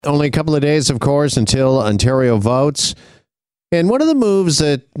Only a couple of days, of course, until Ontario votes. And one of the moves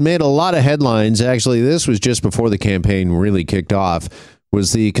that made a lot of headlines, actually, this was just before the campaign really kicked off,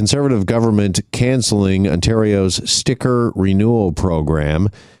 was the Conservative government canceling Ontario's sticker renewal program.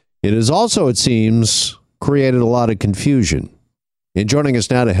 It has also, it seems, created a lot of confusion. And joining us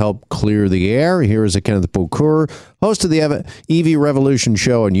now to help clear the air, here is Kenneth Bocour, host of the EV Revolution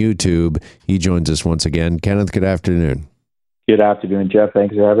show on YouTube. He joins us once again. Kenneth, good afternoon. Good afternoon, Jeff.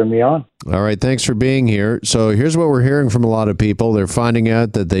 Thanks for having me on. All right, thanks for being here. So here's what we're hearing from a lot of people. They're finding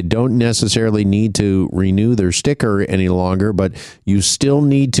out that they don't necessarily need to renew their sticker any longer, but you still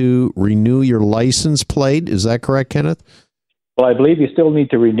need to renew your license plate. Is that correct, Kenneth? Well, I believe you still need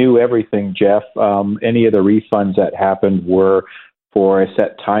to renew everything, Jeff. Any of the refunds that happened were for a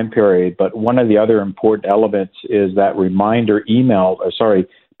set time period, but one of the other important elements is that reminder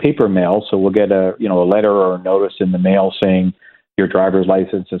paper mail. So we'll get a letter or a notice in the mail saying your driver's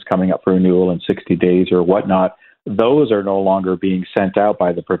license is coming up for renewal in 60 days or whatnot. Those are no longer being sent out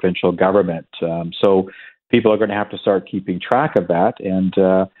by the provincial government. So people are going to have to start keeping track of that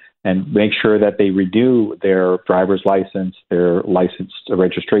and make sure that they renew their driver's license, their license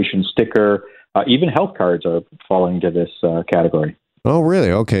registration sticker. Even health cards are falling into this category. Oh, really?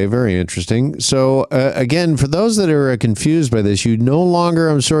 Okay, very interesting. So, again, for those that are confused by this, you no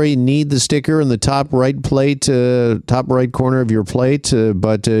longer, need the sticker in the top right corner of your plate,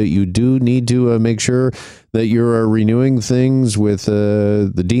 but you do need to make sure that you're renewing things with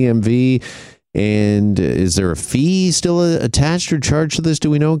the DMV. And is there a fee still attached or charged to this? Do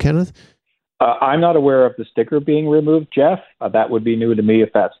we know, Kenneth? I'm not aware of the sticker being removed, Jeff. That would be new to me if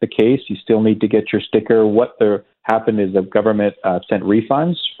that's the case. You still need to get your sticker. What happened is the government sent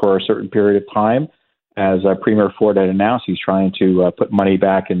refunds for a certain period of time. As Premier Ford had announced, he's trying to put money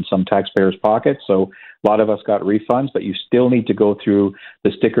back in some taxpayers' pockets. So a lot of us got refunds, but you still need to go through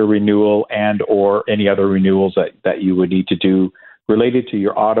the sticker renewal and or any other renewals that you would need to do related to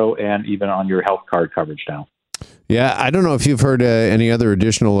your auto and even on your health card coverage now. Yeah, I don't know if you've heard any other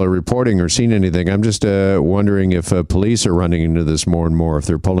additional reporting or seen anything. I'm just wondering if police are running into this more and more, if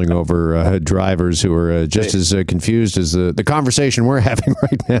they're pulling over drivers who are just as confused as the conversation we're having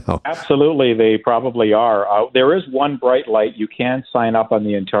right now. Absolutely, they probably are. There is one bright light. You can sign up on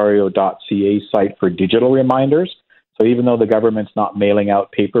the Ontario.ca site for digital reminders. So even though the government's not mailing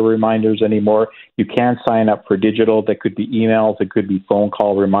out paper reminders anymore, you can sign up for digital. That could be emails, it could be phone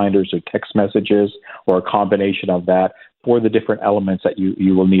call reminders or text messages or a combination of that for the different elements that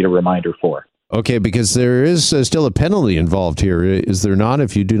you will need a reminder for. Okay, because there is still a penalty involved here, is there not,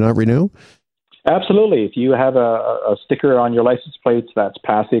 if you do not renew? Absolutely. If you have a sticker on your license plates that's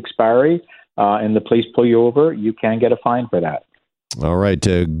past the expiry and the police pull you over, you can get a fine for that. All right.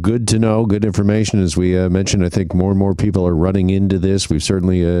 Good to know. Good information. As we mentioned, I think more and more people are running into this. We've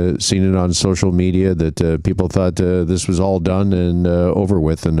certainly seen it on social media that people thought this was all done and over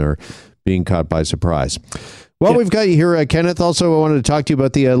with and are being caught by surprise. Well, we've got you here, Kenneth. Also, I wanted to talk to you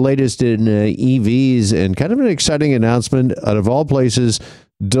about the latest in EVs and kind of an exciting announcement out of all places.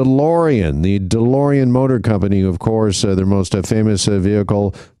 DeLorean, the DeLorean Motor Company, of course, their most famous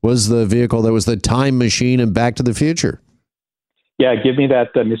vehicle was the vehicle that was the time machine in Back to the Future. Yeah, give me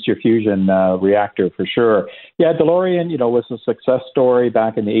that Mr. Fusion reactor for sure. Yeah, DeLorean, was a success story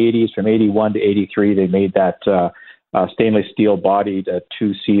back in the 80s. From 81 to 83, they made that stainless steel-bodied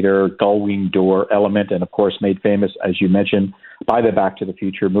two-seater gull-wing door element, and of course made famous, as you mentioned, by the Back to the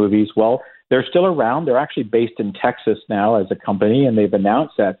Future movies. Well, they're still around. They're actually based in Texas now as a company, and they've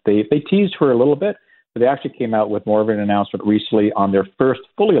announced that they teased for a little bit, but they actually came out with more of an announcement recently on their first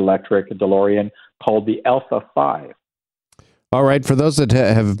fully electric DeLorean called the Alpha 5. All right. For those that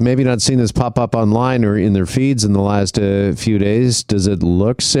have maybe not seen this pop up online or in their feeds in the last few days, does it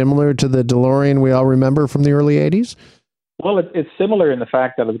look similar to the DeLorean we all remember from the early 80s? Well, it's similar in the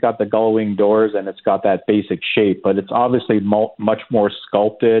fact that it's got the gull-wing doors and it's got that basic shape, but it's obviously much more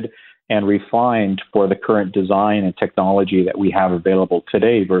sculpted and refined for the current design and technology that we have available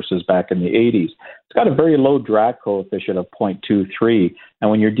today versus back in the 80s. It's got a very low drag coefficient of 0.23.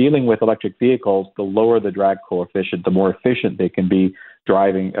 And when you're dealing with electric vehicles, the lower the drag coefficient, the more efficient they can be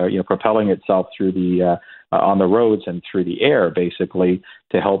driving, propelling itself through the on the roads and through the air, basically,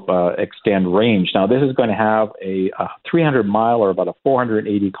 to help extend range. Now, this is going to have a 300-mile or about a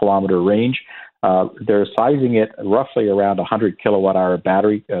 480-kilometer range. They're sizing it roughly around 100 kilowatt-hour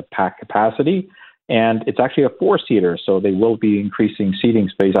battery pack capacity, and it's actually a four-seater, so they will be increasing seating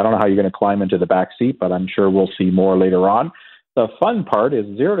space. I don't know how you're going to climb into the back seat, but I'm sure we'll see more later on. The fun part is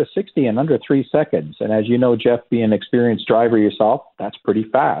 0 to 60 in under 3 seconds. And as you know, Jeff, being an experienced driver yourself, that's pretty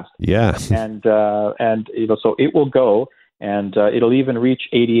fast. Yeah. And so it will go and it'll even reach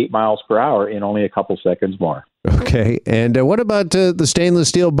 88 miles per hour in only a couple seconds more. Okay. And what about the stainless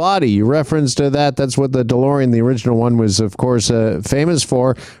steel body? You referenced that. That's what the DeLorean, the original one, was, of course, famous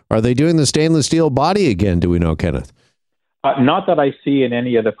for. Are they doing the stainless steel body again? Do we know, Kenneth? Not that I see in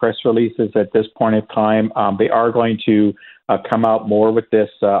any of the press releases at this point in time. They are going to come out more with this.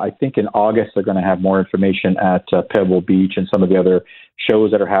 I think in August they're going to have more information at Pebble Beach and some of the other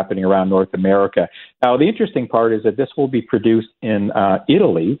shows that are happening around North America. Now, the interesting part is that this will be produced in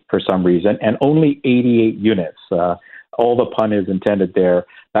Italy for some reason, and only 88 units. All the pun is intended there.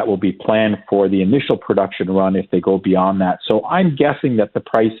 That will be planned for the initial production run if they go beyond that. So I'm guessing that the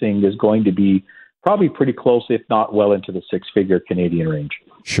pricing is going to be probably pretty close, if not well into the six-figure Canadian range.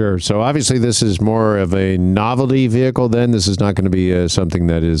 Sure. So obviously this is more of a novelty vehicle then? This is not going to be something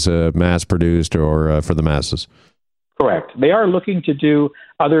that is mass-produced or for the masses? Correct. They are looking to do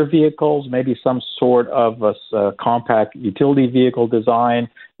other vehicles, maybe some sort of a compact utility vehicle design.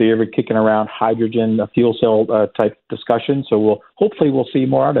 They're kicking around hydrogen fuel cell type discussion. So hopefully we'll see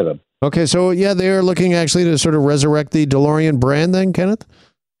more out of them. Okay. So, yeah, they're looking actually to sort of resurrect the DeLorean brand then, Kenneth?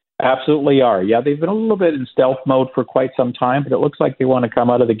 Absolutely are. Yeah, they've been a little bit in stealth mode for quite some time, but it looks like they want to come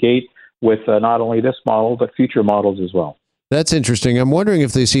out of the gate with not only this model, but future models as well. That's interesting. I'm wondering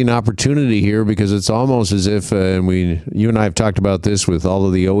if they see an opportunity here, because it's almost as if, and you and I have talked about this with all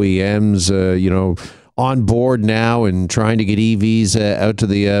of the OEMs, on board now and trying to get EVs out to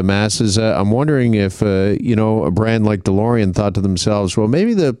the masses. I'm wondering if, a brand like DeLorean thought to themselves, well,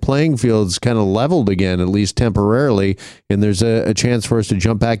 maybe the playing field's kind of leveled again, at least temporarily, and there's a chance for us to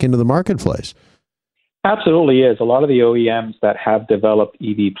jump back into the marketplace. Absolutely is. A lot of the OEMs that have developed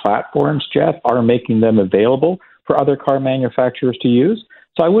EV platforms, Jeff, are making them available for other car manufacturers to use.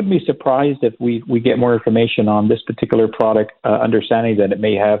 So I wouldn't be surprised if we get more information on this particular product, understanding that it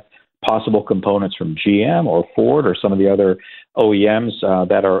may have possible components from GM or Ford or some of the other OEMs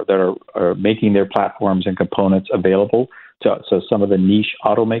that are making their platforms and components available to some of the niche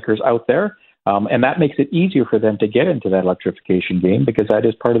automakers out there. And that makes it easier for them to get into that electrification game, because that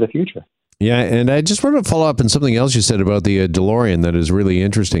is part of the future. Yeah, and I just wanted to follow up on something else you said about the DeLorean that is really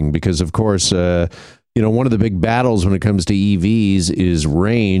interesting, because, of course, one of the big battles when it comes to EVs is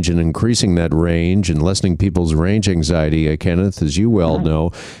range, and increasing that range and lessening people's range anxiety, Kenneth, as you well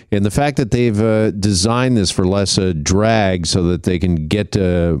know. And the fact that they've designed this for less drag so that they can get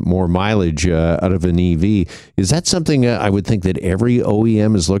more mileage out of an EV, is that something I would think that every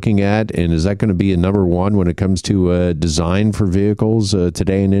OEM is looking at? And is that going to be a number one when it comes to design for vehicles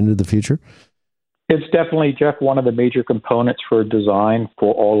today and into the future? It's definitely, Jeff, one of the major components for design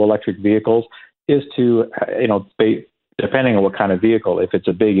for all electric vehicles is to, depending on what kind of vehicle, if it's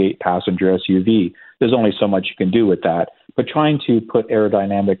a big 8-passenger SUV, there's only so much you can do with that. But trying to put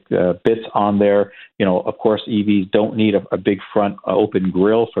aerodynamic bits on there, of course, EVs don't need a big front open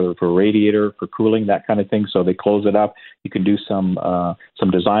grille for radiator, for cooling, that kind of thing. So they close it up. You can do some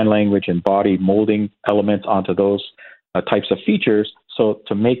design language and body molding elements onto those types of features. So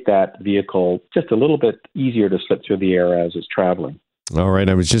to make that vehicle just a little bit easier to slip through the air as it's traveling. All right.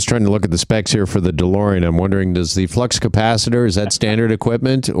 I was just trying to look at the specs here for the DeLorean. I'm wondering, does the flux capacitor, is that standard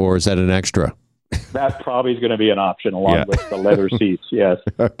equipment or is that an extra? That probably is going to be an option along with the leather seats. Yes.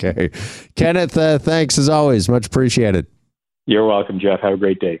 Okay. Kenneth, thanks as always. Much appreciated. You're welcome, Jeff. Have a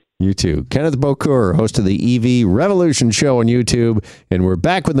great day. You too. Kenneth Bocour, host of the EV Revolution Show on YouTube. And we're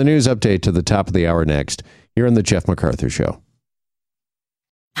back with the news update to the top of the hour next here on the Jeff MacArthur Show.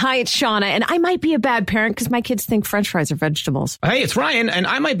 Hi, it's Shauna, and I might be a bad parent because my kids think French fries are vegetables. Hey, it's Ryan, and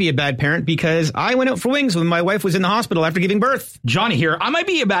I might be a bad parent because I went out for wings when my wife was in the hospital after giving birth. Johnny here. I might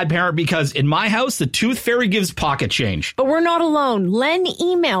be a bad parent because in my house, the tooth fairy gives pocket change. But we're not alone. Len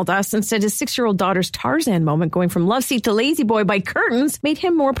emailed us and said his 6-year-old daughter's Tarzan moment going from love seat to lazy boy by curtains made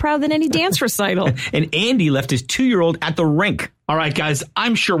him more proud than any dance recital. And Andy left his 2-year-old at the rink. All right, guys,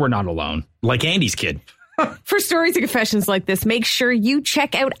 I'm sure we're not alone. Like Andy's kid. For stories and confessions like this, make sure you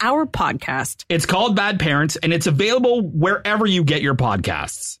check out our podcast. It's called Bad Parents, and it's available wherever you get your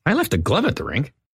podcasts. I left a glove at the rink.